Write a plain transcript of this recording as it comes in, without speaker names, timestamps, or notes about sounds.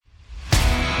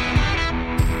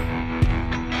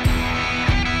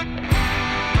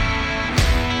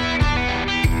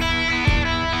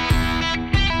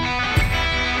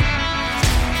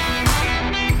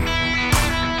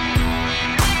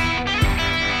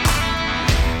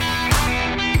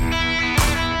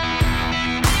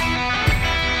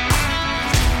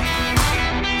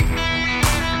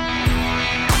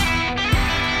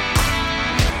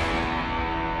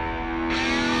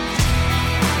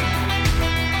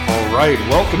right,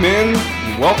 welcome in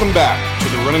and welcome back to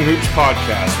the Running Hoops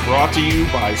podcast, brought to you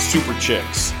by Super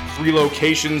Chicks. 3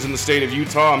 locations in the state of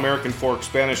Utah: American Fork,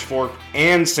 Spanish Fork,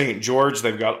 and St. George.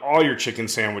 They've got all your chicken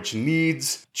sandwich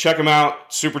needs. Check them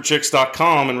out,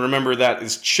 superchicks.com, and remember that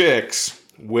is chicks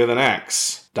with an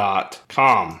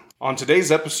X.com. On today's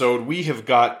episode, we have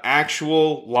got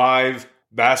actual live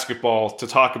basketball to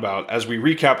talk about as we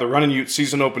recap the Runnin' Ute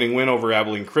season opening win over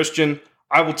Abilene Christian.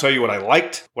 I will tell you what I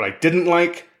liked, what I didn't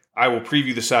like. I will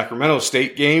preview the Sacramento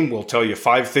State game. We'll tell you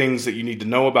 5 things that you need to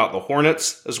know about the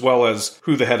Hornets, as well as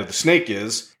who the head of the snake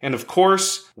is. And of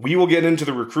course, we will get into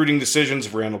the recruiting decisions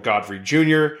of Randall Godfrey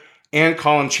Jr. and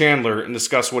Colin Chandler and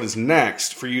discuss what is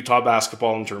next for Utah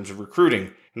basketball in terms of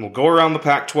recruiting. And we'll go around the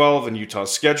Pac-12 and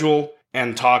Utah's schedule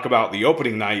and talk about the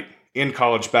opening night in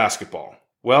college basketball.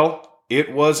 Well,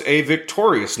 it was a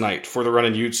victorious night for the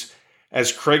Runnin' Utes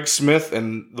as Craig Smith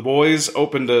and the boys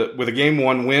opened with a Game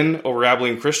 1 win over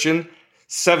Abilene Christian,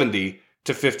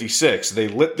 70-56. They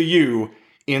lit the U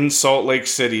in Salt Lake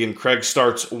City, and Craig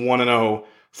starts 1-0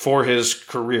 for his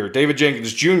career. David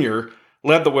Jenkins Jr.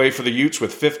 led the way for the Utes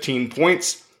with 15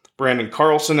 points. Brandon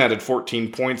Carlson added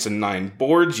 14 points and 9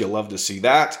 boards. You love to see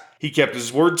that. He kept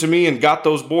his word to me and got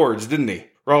those boards, didn't he?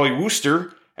 Raleigh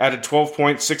Wooster added 12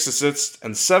 points, 6 assists,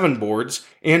 and 7 boards,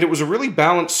 and it was a really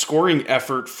balanced scoring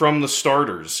effort from the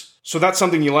starters. So that's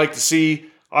something you like to see.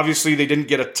 Obviously, they didn't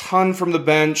get a ton from the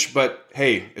bench, but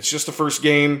hey, it's just the first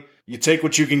game. You take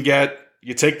what you can get,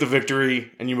 you take the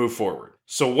victory, and you move forward.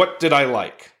 So what did I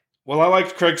like? Well, I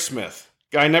liked Craig Smith.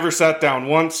 Guy never sat down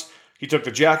once. He took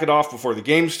the jacket off before the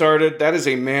game started. That is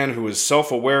a man who is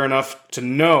self-aware enough to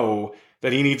know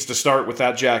that he needs to start with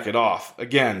that jacket off.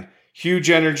 Again,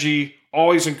 huge energy,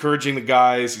 always encouraging the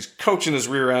guys. He's coaching his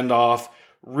rear end off.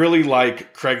 Really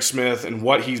like Craig Smith and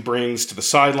what he brings to the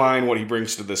sideline, what he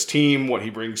brings to this team, what he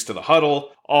brings to the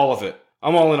huddle, all of it.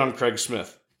 I'm all in on Craig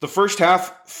Smith. The first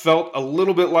half felt a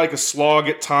little bit like a slog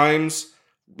at times,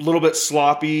 a little bit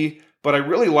sloppy, but I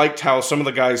really liked how some of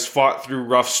the guys fought through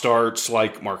rough starts,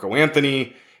 like Marco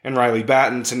Anthony and Riley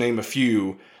Batten, to name a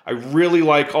few. I really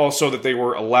like also that they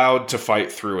were allowed to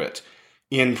fight through it.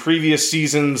 In previous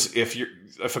seasons, if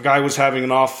a guy was having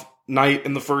an off night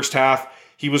in the first half,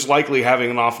 he was likely having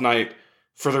an off night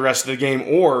for the rest of the game,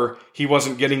 or he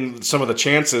wasn't getting some of the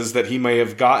chances that he may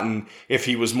have gotten if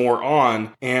he was more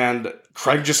on, and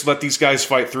Craig just let these guys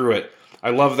fight through it. I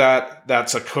love that.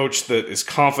 That's a coach that is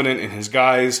confident in his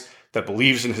guys, that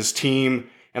believes in his team,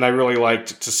 and I really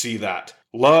liked to see that.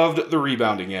 Loved the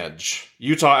rebounding edge.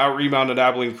 Utah out-rebounded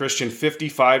Abilene Christian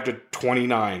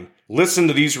 55-29. Listen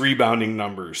to these rebounding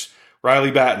numbers.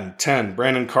 Riley Batten, 10.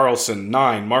 Brandon Carlson,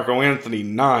 9. Marco Anthony,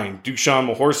 9.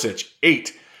 Dusan Mahorsic,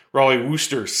 8. Raleigh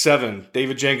Wooster, 7.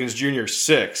 David Jenkins Jr.,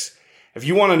 6. If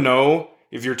you want to know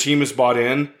if your team is bought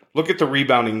in, look at the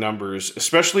rebounding numbers,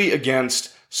 especially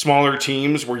against smaller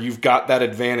teams where you've got that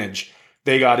advantage.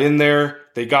 They got in there.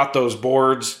 They got those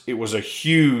boards. It was a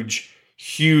huge,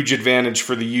 huge advantage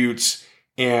for the Utes,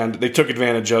 and they took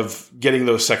advantage of getting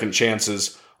those second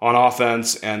chances on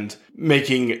offense and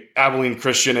making Abilene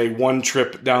Christian a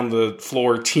one-trip down the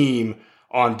floor team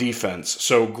on defense.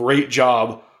 So great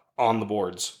job on the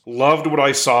boards. Loved what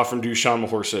I saw from Dusan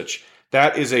Mahorsic.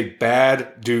 That is a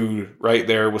bad dude right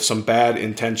there with some bad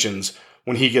intentions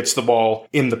when he gets the ball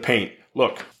in the paint.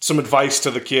 Look, some advice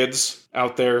to the kids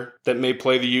out there that may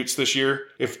play the Utes this year.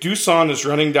 If Dusan is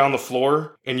running down the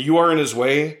floor and you are in his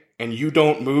way and you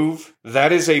don't move,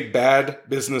 that is a bad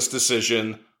business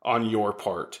decision on your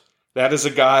part. That is a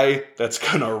guy that's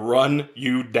going to run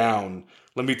you down.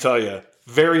 Let me tell you,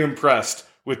 very impressed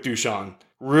with Dusan.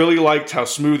 Really liked how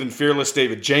smooth and fearless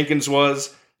David Jenkins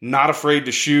was. Not afraid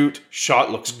to shoot.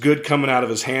 Shot looks good coming out of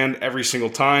his hand every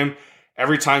single time.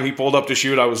 Every time he pulled up to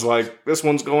shoot, I was like, this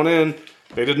one's going in.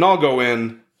 They didn't all go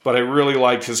in, but I really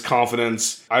liked his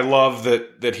confidence. I love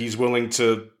that he's willing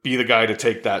to be the guy to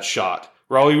take that shot.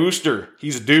 Raleigh Wooster,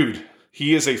 he's a dude.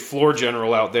 He is a floor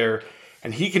general out there,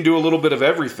 and he can do a little bit of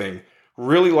everything.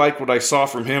 Really like what I saw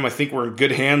from him. I think we're in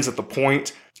good hands at the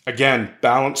point. Again,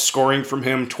 balanced scoring from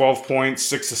him, 12 points,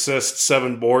 6 assists,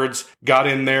 7 boards. Got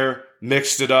in there,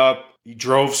 mixed it up. He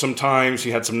drove sometimes.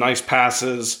 He had some nice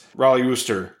passes. Raleigh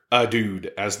Wooster, a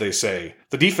dude, as they say.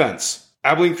 The defense.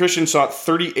 Abilene Christian shot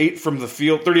 38%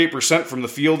 from the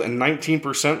field and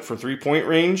 19% from three-point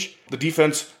range. The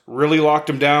defense really locked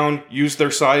them down, used their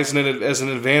size as an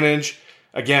advantage.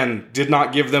 Again, did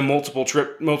not give them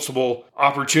multiple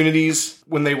opportunities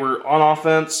when they were on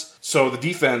offense. So the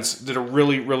defense did a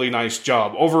really, really nice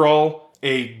job. Overall,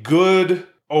 a good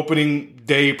opening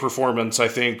day performance, I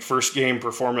think, first game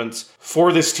performance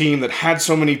for this team that had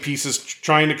so many pieces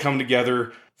trying to come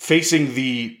together. facing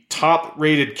the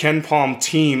top-rated Ken Palm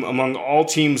team among all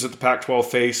teams that the Pac-12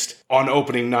 faced on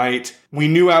opening night. We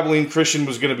knew Abilene Christian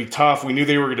was going to be tough. We knew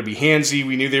they were going to be handsy.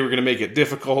 We knew they were going to make it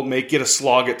difficult, make it a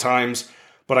slog at times.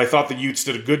 But I thought the Utes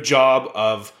did a good job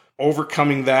of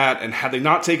overcoming that. And had they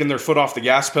not taken their foot off the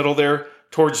gas pedal there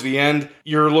towards the end,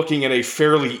 you're looking at a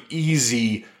fairly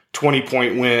easy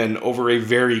 20-point win over a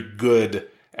very good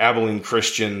Abilene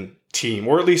Christian team,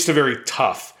 or at least a very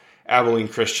tough Abilene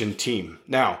Christian team.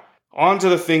 Now, on to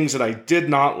the things that I did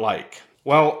not like.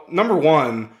 Well, number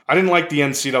one, I didn't like the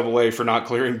NCAA for not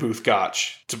clearing Booth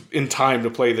Gotch in time to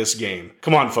play this game.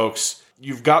 Come on, folks.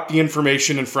 You've got the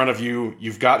information in front of you.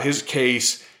 You've got his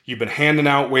case. You've been handing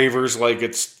out waivers like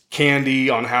it's candy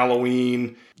on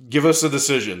Halloween. Give us a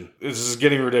decision. This is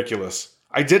getting ridiculous.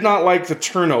 I did not like the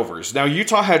turnovers. Now,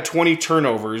 Utah had 20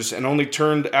 turnovers and only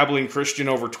turned Abilene Christian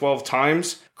over 12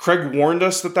 times. Craig warned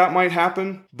us that that might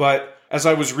happen, but as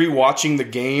I was rewatching the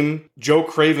game, Joe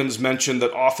Cravens mentioned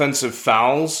that offensive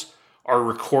fouls are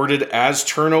recorded as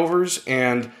turnovers,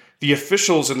 and the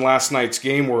officials in last night's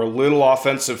game were a little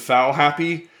offensive foul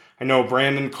happy. I know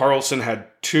Brandon Carlson had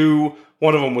 2.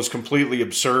 One of them was completely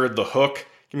absurd, the hook.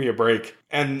 Give me a break.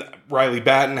 And Riley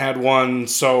Batten had 1,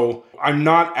 so I'm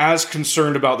not as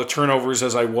concerned about the turnovers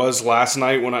as I was last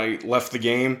night when I left the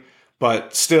game.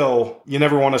 But still, you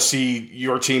never want to see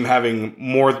your team having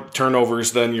more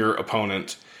turnovers than your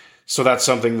opponent. So that's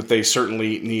something that they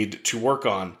certainly need to work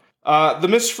on. The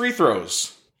missed free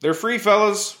throws. They're free,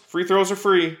 fellas. Free throws are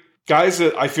free. Guys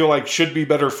that I feel like should be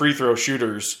better free throw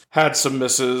shooters had some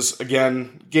misses.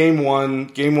 Again, game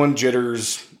one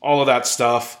jitters, all of that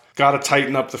stuff. Got to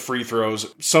tighten up the free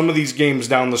throws. Some of these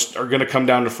games are going to come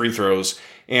down to free throws,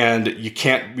 and you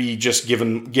can't be just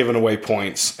giving away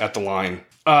points at the line.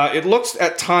 It looks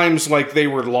at times like they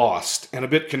were lost and a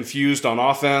bit confused on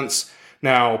offense.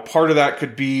 Now, part of that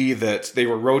could be that they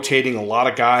were rotating a lot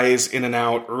of guys in and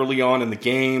out early on in the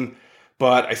game,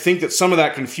 but I think that some of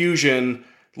that confusion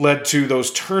led to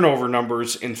those turnover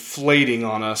numbers inflating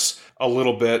on us a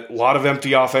little bit. A lot of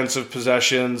empty offensive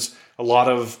possessions, a lot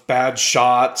of bad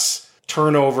shots,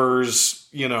 turnovers,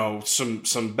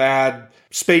 some bad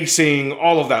spacing,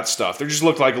 all of that stuff. There just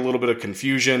looked like a little bit of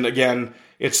confusion. Again,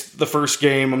 it's the first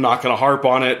game. I'm not going to harp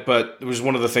on it, but it was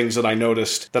one of the things that I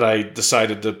noticed that I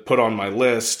decided to put on my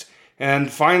list.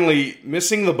 And finally,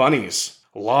 missing the bunnies.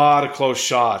 A lot of close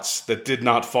shots that did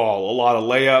not fall. A lot of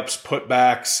layups,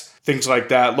 putbacks, things like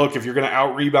that. Look, if you're going to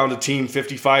out-rebound a team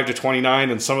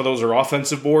 55-29 and some of those are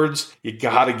offensive boards, you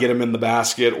got to get them in the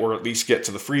basket or at least get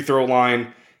to the free throw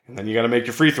line, and then you got to make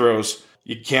your free throws.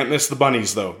 You can't miss the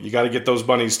bunnies, though. You got to get those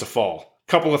bunnies to fall.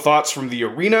 Couple of thoughts from the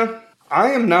arena.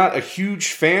 I am not a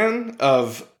huge fan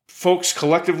of folks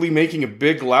collectively making a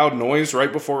big, loud noise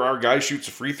right before our guy shoots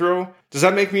a free throw. Does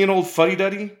that make me an old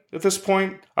fuddy-duddy at this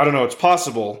point? I don't know. It's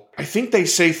possible. I think they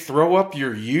say throw up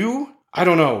your U. I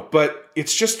don't know, but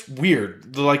it's just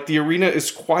weird. Like, the arena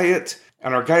is quiet,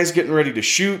 and our guy's getting ready to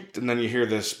shoot, and then you hear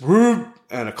this whoop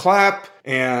and a clap,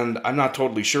 and I'm not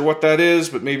totally sure what that is,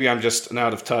 but maybe I'm just an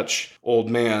out-of-touch old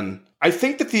man. I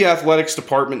think that the athletics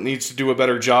department needs to do a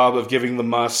better job of giving the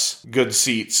Muss good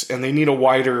seats, and they need a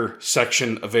wider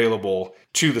section available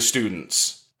to the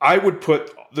students. I would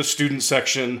put the student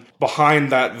section behind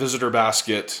that visitor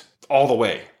basket all the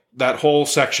way. That whole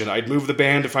section. I'd move the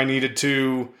band if I needed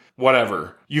to,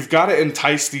 whatever. You've got to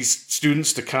entice these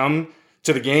students to come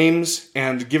to the games,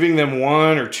 and giving them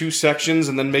 1 or 2 sections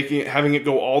and then having it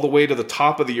go all the way to the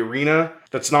top of the arena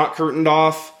that's not curtained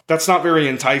off. That's not very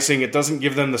enticing. It doesn't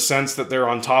give them the sense that they're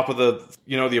on top of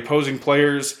the opposing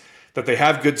players, that they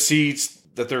have good seats,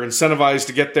 that they're incentivized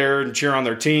to get there and cheer on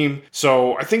their team.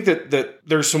 So I think that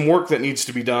there's some work that needs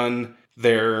to be done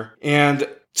there. And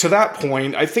to that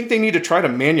point, I think they need to try to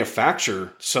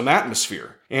manufacture some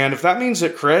atmosphere. And if that means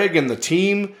that Craig and the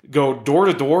team go door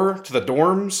to door to the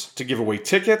dorms to give away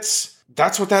tickets,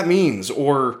 that's what that means.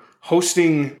 Or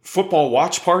hosting football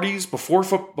watch parties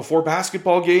before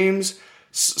basketball games,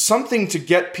 something to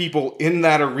get people in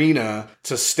that arena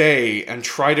to stay and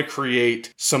try to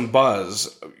create some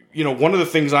buzz. One of the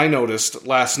things I noticed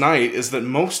last night is that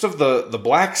most of the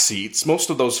black seats, most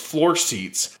of those floor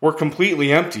seats, were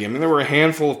completely empty. I mean, there were a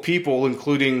handful of people,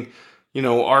 including,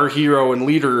 our hero and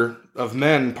leader of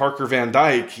men, Parker Van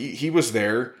Dyke. He was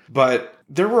there, but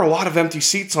there were a lot of empty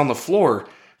seats on the floor.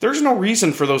 There's no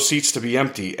reason for those seats to be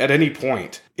empty at any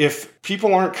point. If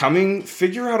people aren't coming,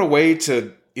 figure out a way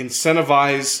to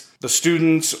incentivize the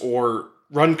students or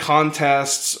run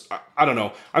contests. I don't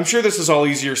know. I'm sure this is all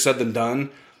easier said than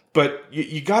done. But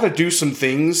you got to do some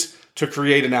things to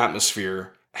create an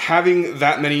atmosphere. Having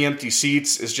that many empty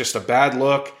seats is just a bad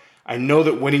look. I know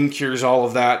that winning cures all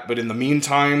of that, but in the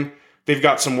meantime, they've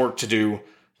got some work to do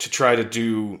to try to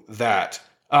do that.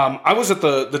 I was at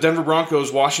the Denver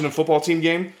Broncos Washington football team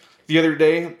game the other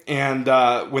day, and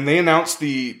when they announced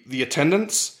the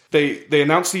attendance, they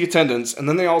announced the attendance, and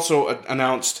then they also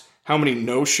announced how many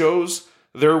no-shows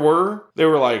there were. They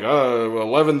were like,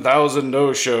 11,000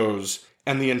 no-shows,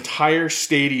 and the entire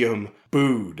stadium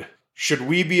booed. Should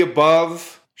we be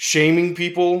above shaming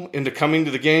people into coming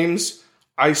to the games?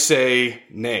 I say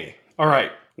nay. All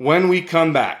right, when we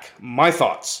come back, my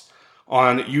thoughts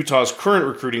on Utah's current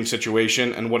recruiting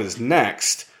situation and what is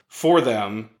next for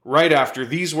them right after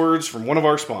these words from one of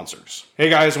our sponsors. Hey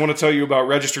guys, I want to tell you about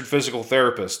Registered Physical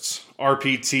Therapists,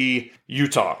 RPT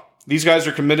Utah. These guys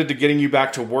are committed to getting you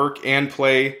back to work and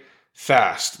play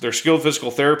fast. Their skilled physical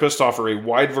therapists offer a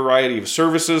wide variety of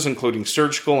services, including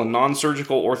surgical and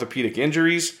non-surgical orthopedic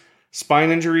injuries, spine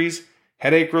injuries,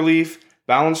 headache relief,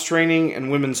 balance training,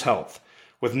 and women's health.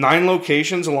 With 9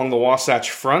 locations along the Wasatch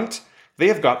Front, they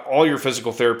have got all your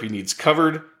physical therapy needs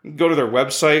covered. Go to their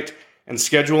website and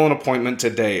schedule an appointment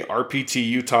today,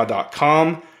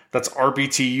 rptutah.com. That's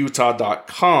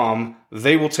rptutah.com.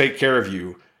 They will take care of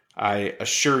you. I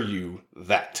assure you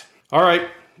that. All right,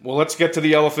 well, let's get to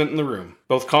the elephant in the room.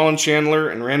 Both Colin Chandler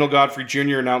and Randall Godfrey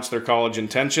Jr. announced their college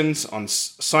intentions on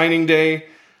signing day.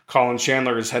 Colin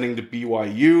Chandler is heading to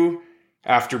BYU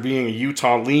after being a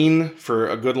Utah lean for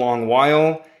a good long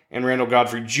while. And Randall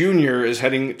Godfrey Jr. is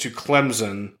heading to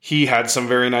Clemson. He had some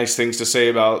very nice things to say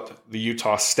about the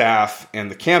Utah staff and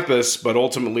the campus, but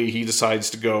ultimately he decides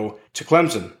to go to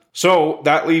Clemson. So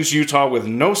that leaves Utah with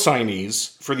no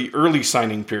signees for the early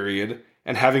signing period,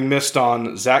 and having missed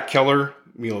on Zach Keller,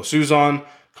 Milo Suzon,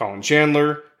 Colin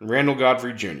Chandler, and Randall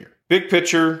Godfrey Jr. Big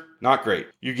picture, not great.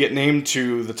 You get named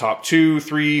to the top 2,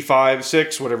 3, 5,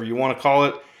 6, whatever you want to call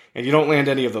it, and you don't land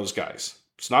any of those guys.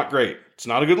 It's not great. It's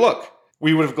not a good look.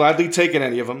 We would have gladly taken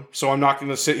any of them, so I'm not going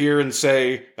to sit here and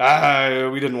say,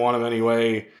 we didn't want them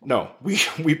anyway. No,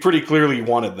 we pretty clearly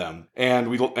wanted them, and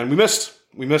we missed.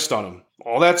 We missed on them.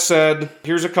 All that said,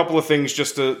 here's a couple of things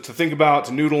just to think about,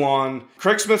 to noodle on.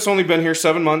 Craig Smith's only been here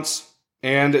 7 months,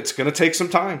 and it's going to take some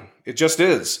time. It just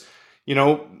is. You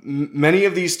know, many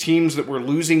of these teams that we're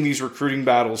losing these recruiting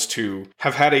battles to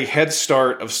have had a head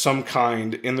start of some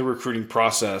kind in the recruiting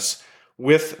process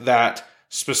with that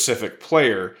specific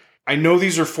player. I know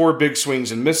these are 4 big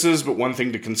swings and misses, but one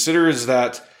thing to consider is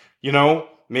that, you know,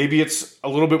 maybe it's a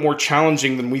little bit more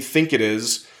challenging than we think it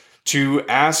is to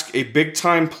ask a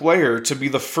big-time player to be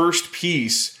the first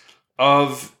piece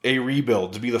of a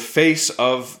rebuild, to be the face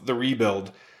of the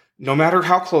rebuild, no matter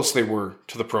how close they were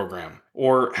to the program.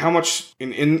 Or how much,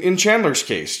 in Chandler's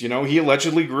case, you know, he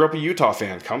allegedly grew up a Utah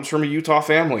fan, comes from a Utah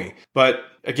family. But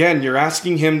again, you're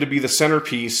asking him to be the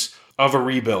centerpiece of a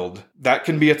rebuild. That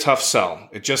can be a tough sell.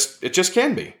 It just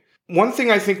can be. One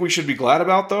thing I think we should be glad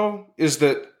about, though, is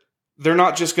that they're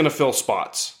not just going to fill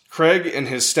spots. Craig and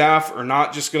his staff are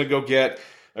not just going to go get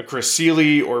a Chris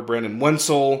Seeley or Brandon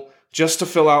Wenzel just to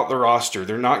fill out the roster.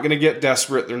 They're not going to get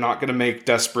desperate. They're not going to make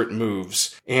desperate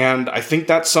moves. And I think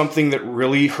that's something that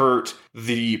really hurt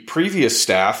the previous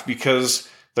staff because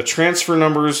the transfer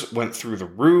numbers went through the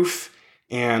roof.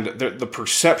 And the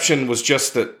perception was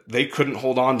just that they couldn't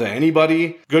hold on to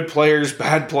anybody. Good players,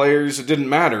 bad players, it didn't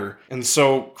matter. And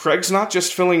so Craig's not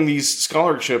just filling these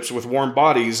scholarships with warm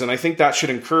bodies, and I think that should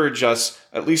encourage us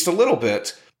at least a little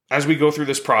bit as we go through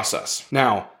this process.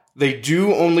 Now, they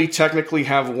do only technically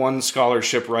have 1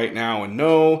 scholarship right now, and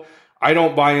no, I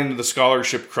don't buy into the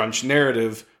scholarship crunch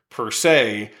narrative per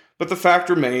se, but the fact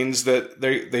remains that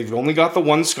they've only got the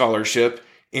 1 scholarship.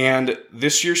 And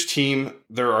this year's team,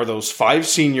 there are those 5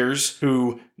 seniors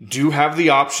who do have the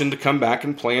option to come back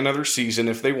and play another season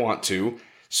if they want to.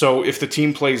 So if the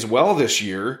team plays well this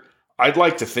year, I'd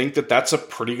like to think that that's a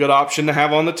pretty good option to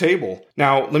have on the table.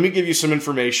 Now, let me give you some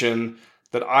information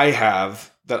that I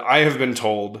have been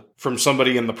told from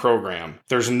somebody in the program.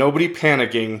 There's nobody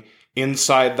panicking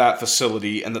inside that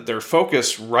facility, and that their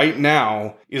focus right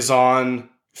now is on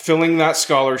filling that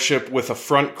scholarship with a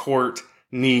front court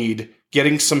need,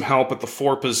 getting some help at the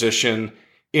 4 position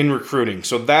in recruiting.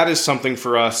 So that is something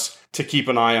for us to keep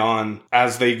an eye on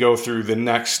as they go through the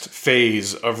next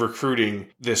phase of recruiting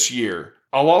this year.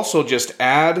 I'll also just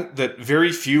add that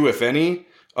very few, if any,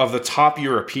 of the top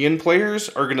European players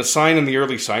are going to sign in the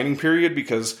early signing period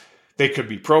because they could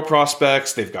be pro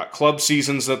prospects. They've got club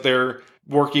seasons that they're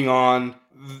working on.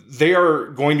 They are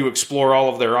going to explore all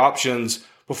of their options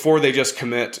before they just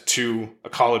commit to a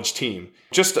college team.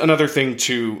 Just another thing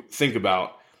to think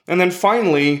about. And then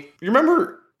finally, you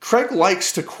remember Craig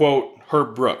likes to quote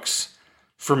Herb Brooks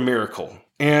from Miracle.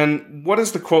 And what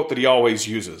is the quote that he always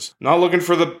uses? Not looking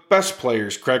for the best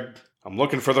players, Craig. I'm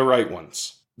looking for the right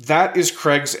ones. That is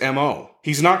Craig's MO.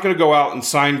 He's not going to go out and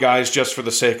sign guys just for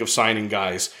the sake of signing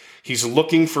guys. He's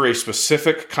looking for a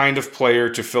specific kind of player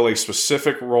to fill a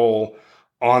specific role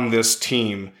on this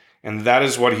team, and that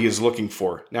is what he is looking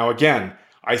for. Now, again,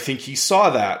 I think he saw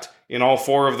that in all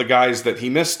 4 of the guys that he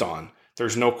missed on.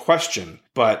 There's no question,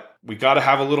 but we got to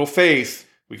have a little faith.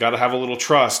 We got to have a little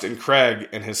trust in Craig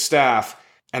and his staff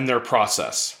and their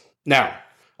process. Now,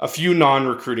 a few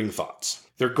non-recruiting thoughts.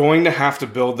 They're going to have to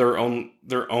build their own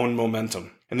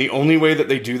momentum. And the only way that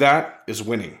they do that is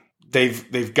winning.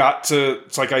 They've got to,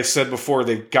 it's like I said before,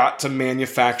 they've got to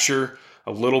manufacture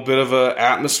a little bit of an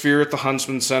atmosphere at the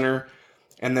Huntsman Center.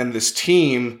 And then this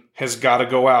team has got to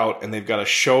go out and they've got to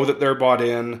show that they're bought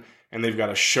in, and they've got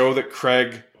to show that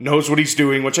Craig knows what he's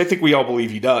doing, which I think we all believe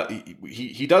he does.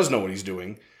 He does know what he's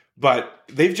doing, but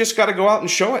they've just got to go out and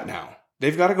show it now.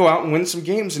 They've got to go out and win some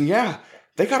games. And yeah,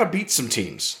 they got to beat some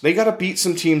teams. They got to beat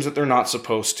some teams that they're not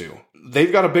supposed to.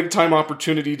 They've got a big time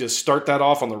opportunity to start that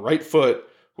off on the right foot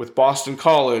with Boston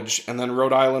College and then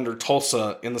Rhode Island or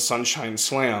Tulsa in the Sunshine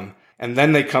Slam. And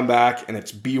then they come back and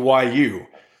it's BYU.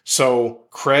 So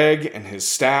Craig and his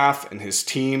staff and his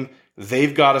team,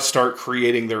 they've got to start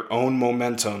creating their own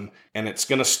momentum, and it's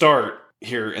going to start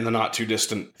here in the not too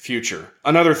distant future.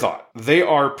 Another thought, they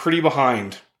are pretty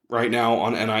behind right now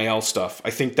on NIL stuff. I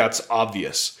think that's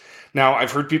obvious. Now,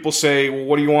 I've heard people say, well,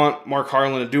 what do you want Mark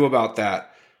Harlan to do about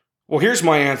that? Well, here's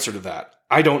my answer to that.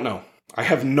 I don't know. I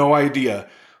have no idea.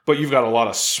 But you've got a lot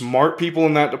of smart people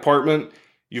in that department.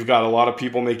 You've got a lot of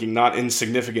people making not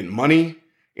insignificant money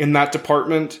in that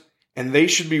department, and they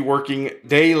should be working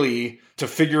daily to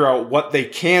figure out what they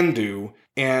can do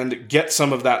and get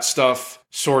some of that stuff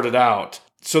sorted out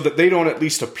so that they don't at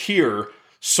least appear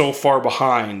so far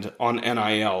behind on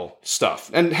NIL stuff.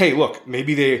 And hey, look,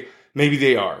 maybe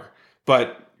they are.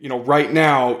 But, right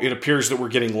now it appears that we're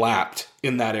getting lapped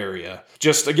in that area.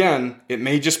 Just again, it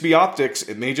may just be optics,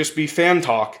 it may just be fan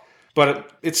talk,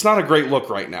 but it's not a great look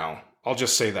right now. I'll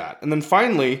just say that. And then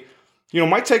finally,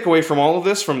 my takeaway from all of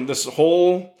this, from this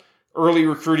whole early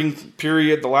recruiting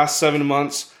period, the last 7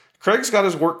 months, Craig's got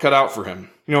his work cut out for him.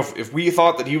 If we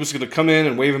thought that he was going to come in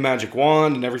and wave a magic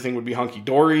wand and everything would be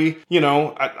hunky-dory,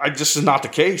 I just is not the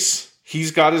case.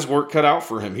 He's got his work cut out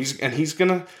for him.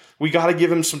 We got to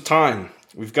give him some time.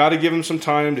 We've got to give him some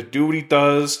time to do what he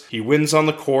does. He wins on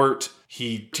the court.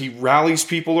 He rallies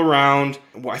people around.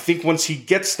 I think once he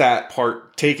gets that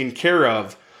part taken care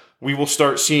of, we will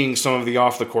start seeing some of the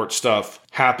off-the-court stuff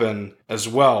happen as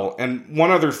well. And one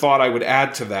other thought I would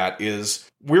add to that is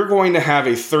we're going to have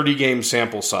a 30-game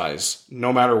sample size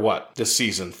no matter what this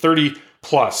season. 30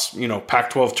 plus,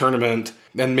 Pac-12 tournament,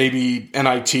 and maybe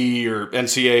NIT or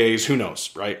NCAAs, who knows,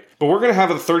 right? But we're going to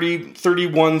have a 30,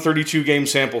 31, 32-game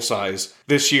sample size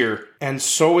this year, and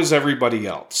so is everybody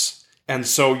else. And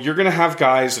so you're going to have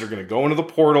guys that are going to go into the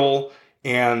portal,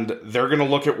 and they're going to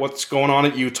look at what's going on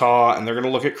at Utah, and they're going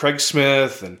to look at Craig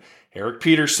Smith and Eric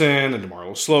Peterson and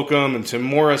DeMarlo Slocum and Tim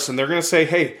Morris, and they're going to say,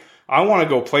 hey, I want to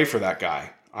go play for that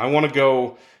guy. I want to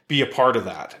go be a part of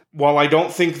that. While I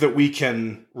don't think that we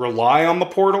can rely on the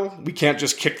portal, we can't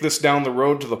just kick this down the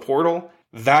road to the portal,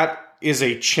 that is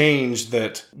a change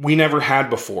that we never had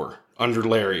before under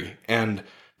Larry and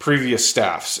previous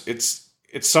staffs. It's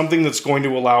something that's going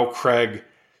to allow Craig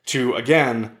to,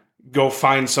 again, go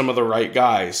find some of the right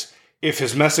guys. If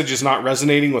his message is not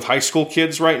resonating with high school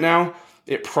kids right now,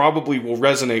 it probably will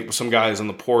resonate with some guys in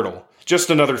the portal. Just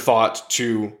another thought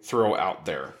to throw out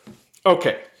there.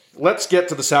 Okay, let's get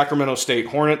to the Sacramento State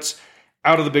Hornets.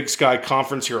 Out of the Big Sky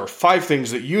Conference, here are 5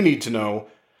 things that you need to know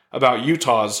about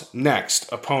Utah's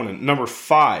next opponent. Number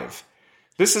 5,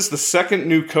 this is the second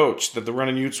new coach that the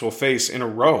Runnin' Utes will face in a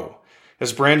row,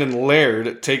 as Brandon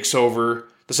Laird takes over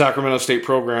the Sacramento State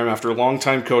program after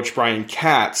longtime coach Brian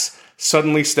Katz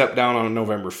suddenly stepped down on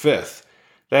November 5th.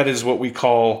 That is what we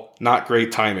call not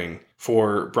great timing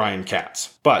for Brian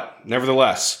Katz. But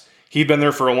nevertheless, he'd been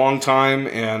there for a long time,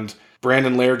 and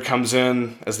Brandon Laird comes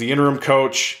in as the interim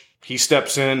coach. He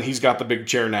steps in. He's got the big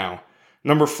chair now.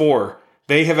 Number 4,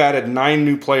 they have added 9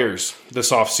 new players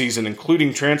this offseason,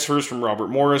 including transfers from Robert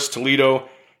Morris, Toledo,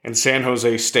 and San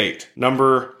Jose State.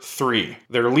 Number 3,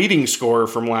 their leading scorer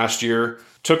from last year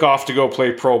took off to go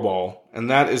play pro ball, and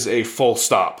that is a full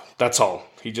stop. That's all.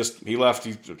 He left.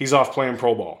 He's off playing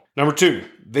pro ball. Number 2,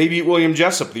 they beat William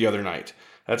Jessup the other night.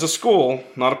 That's a school,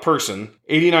 not a person.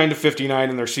 89-59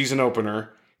 in their season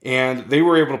opener, and they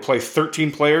were able to play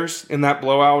 13 players in that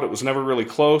blowout. It was never really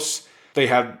close. They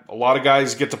had a lot of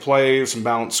guys get to play, some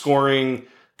balanced scoring,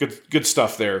 good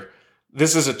stuff there.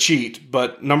 this is a cheat,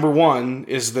 but number one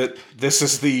is that this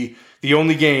is the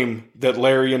only game that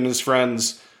Larry and his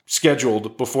friends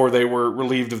scheduled before they were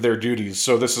relieved of their duties.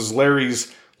 So this is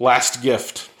Larry's last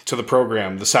gift to the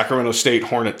program, the Sacramento State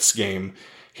Hornets game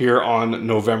here on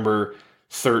November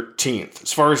 13th.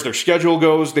 As far as their schedule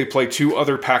goes, they play two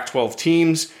other Pac-12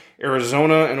 teams,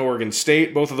 Arizona and Oregon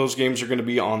State. Both of those games are going to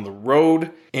be on the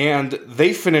road. And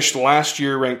they finished last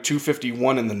year ranked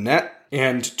 251 in the net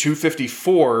and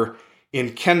 254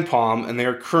 in KenPom, and they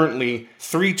are currently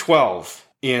 312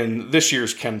 in this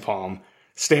year's KenPom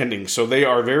standing. So they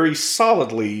are very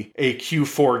solidly a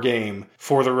Q4 game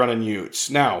for the Runnin' Utes.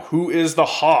 Now, who is the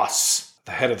hoss,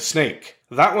 the head of the snake?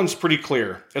 That one's pretty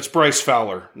clear. It's Bryce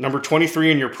Fowler, number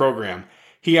 23 in your program.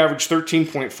 He averaged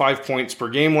 13.5 points per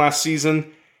game last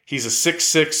season. He's a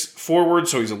 6'6 forward,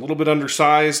 so he's a little bit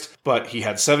undersized, but he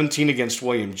had 17 against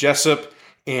William Jessup,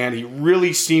 and he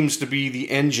really seems to be the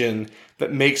engine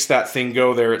that makes that thing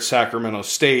go there at Sacramento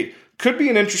State. Could be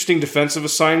an interesting defensive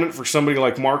assignment for somebody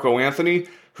like Marco Anthony,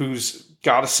 who's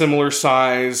got a similar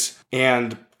size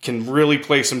and can really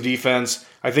play some defense.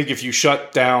 I think if you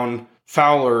shut down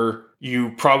Fowler,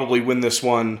 you probably win this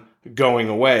one going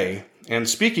away. And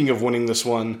speaking of winning this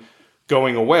one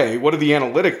going away, what do the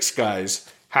analytics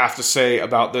guys have to say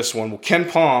about this one? Well, Ken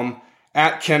Palm,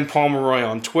 at Ken Pomeroy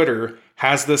on Twitter,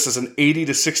 has this as an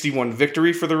 80-61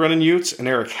 victory for the Runnin' Utes, and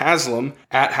Eric Haslam,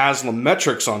 at Haslam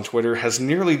Metrics on Twitter, has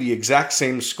nearly the exact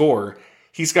same score.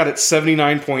 He's got it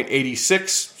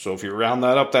 79.86, so if you round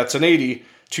that up, that's an 80,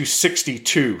 to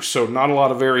 62. So not a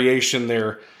lot of variation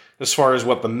there as far as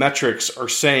what the metrics are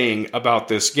saying about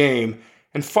this game.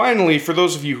 And finally, for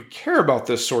those of you who care about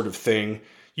this sort of thing,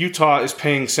 Utah is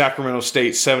paying Sacramento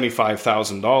State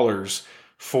 $75,000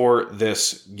 for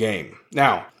this game.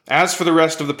 Now, as for the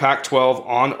rest of the Pac-12,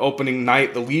 on opening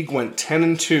night, the league went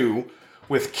 10-2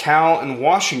 with Cal and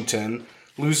Washington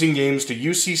losing games to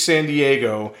UC San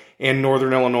Diego and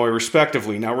Northern Illinois,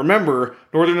 respectively. Now remember,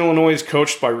 Northern Illinois is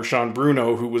coached by Rashawn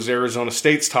Bruno, who was Arizona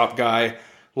State's top guy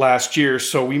last year,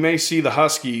 so we may see the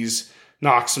Huskies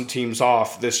knock some teams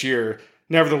off this year.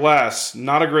 Nevertheless,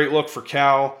 not a great look for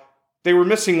Cal. They were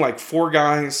missing like 4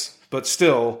 guys, but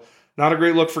still, not a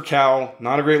great look for Cal,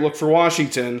 not a great look for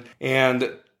Washington,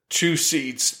 and two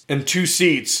seats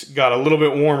got a little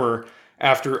bit warmer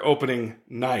after opening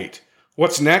night.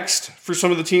 What's next for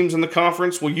some of the teams in the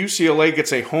conference? Well, UCLA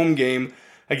gets a home game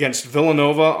against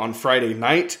Villanova on Friday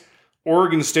night.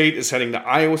 Oregon State is heading to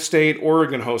Iowa State.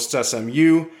 Oregon hosts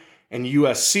SMU. And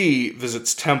USC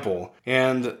visits Temple.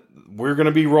 And we're going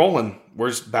to be rolling.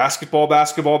 Where's basketball?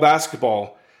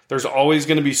 There's always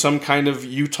going to be some kind of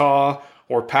Utah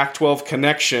or Pac-12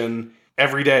 connection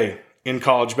every day in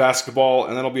college basketball,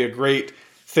 and that'll be a great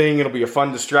thing. It'll be a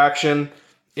fun distraction,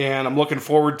 and I'm looking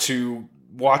forward to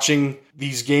watching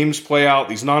these games play out,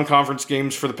 these non-conference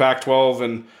games for the Pac-12,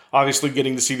 and obviously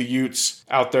getting to see the Utes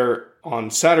out there on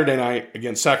Saturday night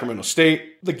against Sacramento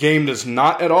State. The game does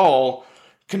not at all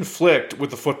conflict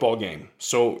with the football game.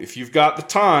 So if you've got the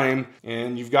time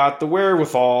and you've got the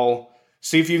wherewithal,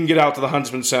 see if you can get out to the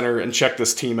Huntsman Center and check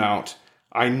this team out.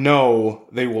 I know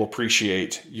they will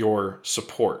appreciate your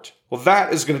support. Well,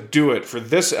 that is going to do it for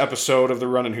this episode of the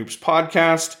Runnin' Hoops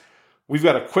podcast. We've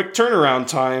got a quick turnaround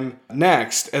time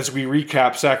next as we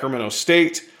recap Sacramento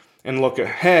State and look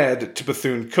ahead to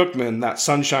Bethune-Cookman, that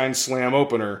Sunshine Slam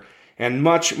opener, and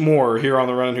much more here on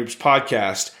the Runnin' Hoops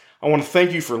podcast. I want to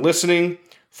thank you for listening.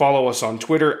 Follow us on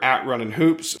Twitter at Runnin'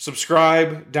 Hoops.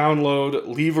 Subscribe, download,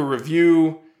 leave a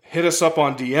review. Hit us up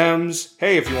on DMs.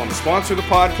 Hey, if you want to sponsor the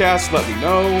podcast, let me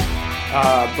know.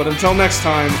 But until next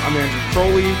time, I'm Andrew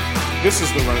Crowley. This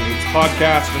is the Runnin' Hoops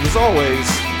podcast, and as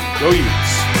always, go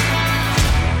Utes.